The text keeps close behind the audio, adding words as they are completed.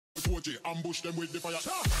4G, ambush them with the fire.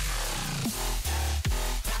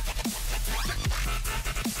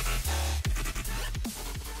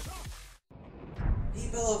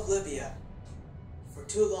 People of Libya, for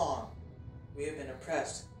too long, we have been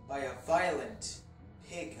oppressed by a violent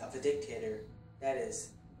pig of a dictator, that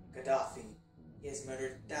is, Gaddafi. He has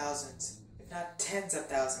murdered thousands, if not tens of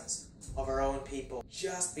thousands, of our own people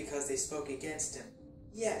just because they spoke against him.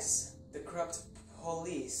 Yes, the corrupt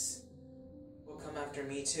police will come after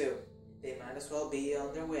me too. They might as well be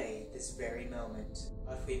on their way this very moment.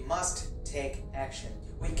 But we must take action.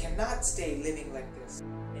 We cannot stay living like this.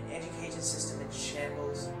 An education system in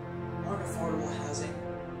shambles, unaffordable housing.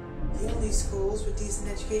 The only schools with decent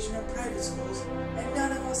education are private schools, and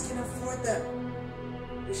none of us can afford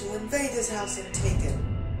them. We shall invade this house and take it.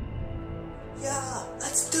 Yeah,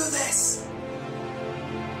 let's do this!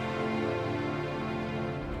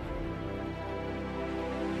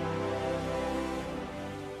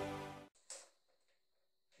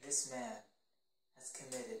 This man has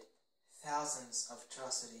committed thousands of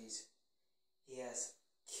atrocities. He has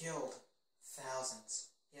killed thousands.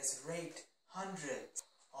 He has raped hundreds,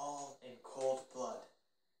 all in cold blood.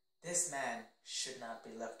 This man should not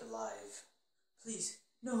be left alive. Please,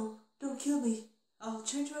 no, don't kill me. I'll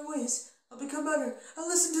change my ways. I'll become better. I'll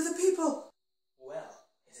listen to the people. Well,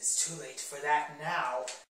 it is too late for that now.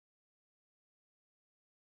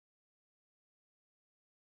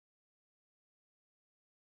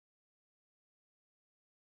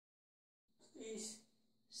 Please,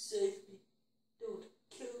 save me. Don't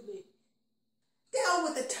kill me. Down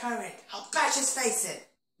with the tyrant. I'll bash his face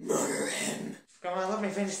in. Murder him. Come on, let me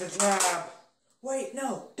finish the job. Wait,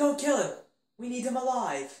 no, don't kill him. We need him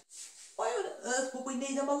alive. Why on earth would we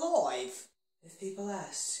need him alive? If people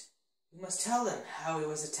ask, we must tell them how he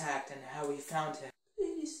was attacked and how we found him.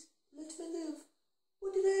 Please, let me live.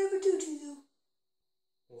 What did I ever do to you?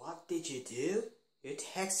 What did you do? You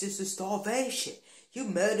taxed us to starvation. You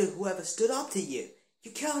murdered whoever stood up to you.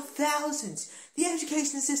 You killed thousands. The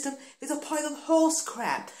education system is a pile of horse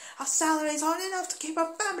crap. Our salaries aren't enough to keep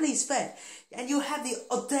our families fed. And you have the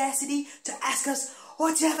audacity to ask us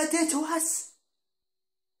what you ever did to us?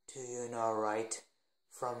 Do you know right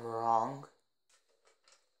from wrong?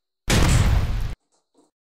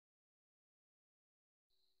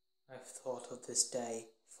 I've thought of this day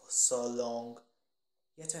for so long,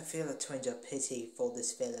 yet I feel a twinge of pity for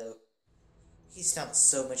this fellow. He's done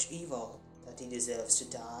so much evil that he deserves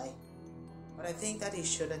to die, but I think that he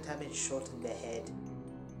shouldn't have been shot in the head.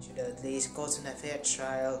 Should have at least gotten a fair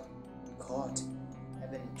trial, caught,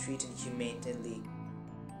 have been treated humanely.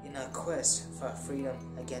 In our quest for freedom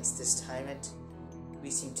against this tyrant, we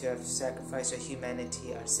seem to have sacrificed our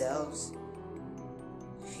humanity ourselves.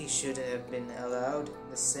 He shouldn't have been allowed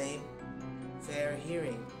the same fair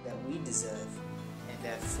hearing that we deserve and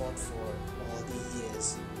have fought for all these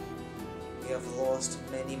years. We have lost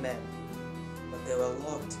many men, but they were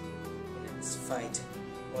locked in this fight,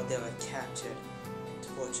 or they were captured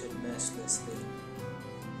and tortured mercilessly.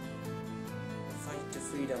 The fight to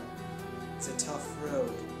freedom is a tough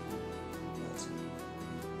road, but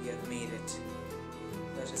we have made it.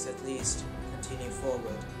 Let us at least continue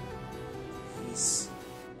forward. Peace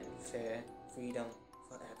and fair freedom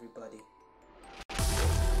for everybody.